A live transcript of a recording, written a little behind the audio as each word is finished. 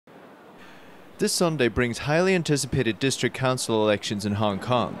This Sunday brings highly anticipated district council elections in Hong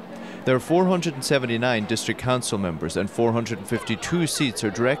Kong. There are 479 district council members and 452 seats are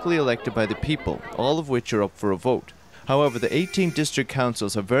directly elected by the people, all of which are up for a vote. However, the 18 district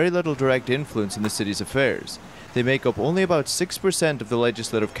councils have very little direct influence in the city's affairs. They make up only about 6% of the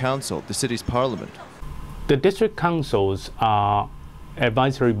Legislative Council, the city's parliament. The district councils are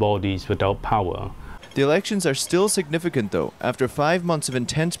advisory bodies without power. The elections are still significant though. After 5 months of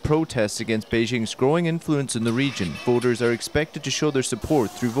intense protests against Beijing's growing influence in the region, voters are expected to show their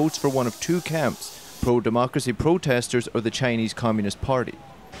support through votes for one of two camps, pro-democracy protesters or the Chinese Communist Party.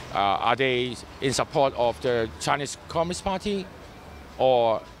 Are they in support of the Chinese Communist Party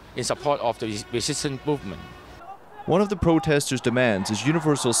or in support of the resistance movement? One of the protesters' demands is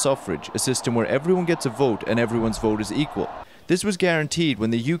universal suffrage, a system where everyone gets a vote and everyone's vote is equal. This was guaranteed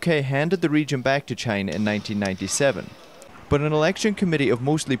when the UK handed the region back to China in 1997. But an election committee of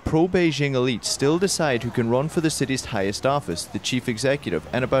mostly pro-Beijing elites still decide who can run for the city's highest office, the chief executive,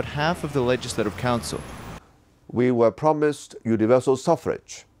 and about half of the legislative council. We were promised universal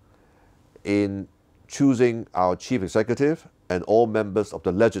suffrage in choosing our chief executive and all members of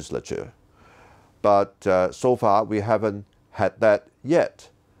the legislature. But so far we haven't had that yet.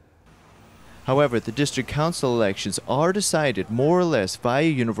 However, the district council elections are decided more or less via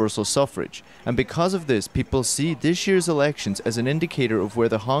universal suffrage, and because of this, people see this year's elections as an indicator of where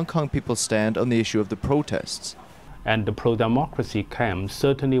the Hong Kong people stand on the issue of the protests. And the pro-democracy camp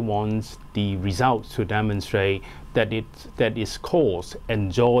certainly wants the results to demonstrate that its cause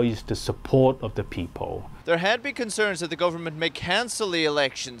enjoys the support of the people. There had been concerns that the government may cancel the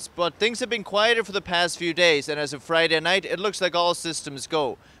elections, but things have been quieter for the past few days, and as of Friday night, it looks like all systems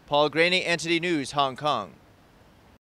go. Paul Graney, Entity News, Hong Kong.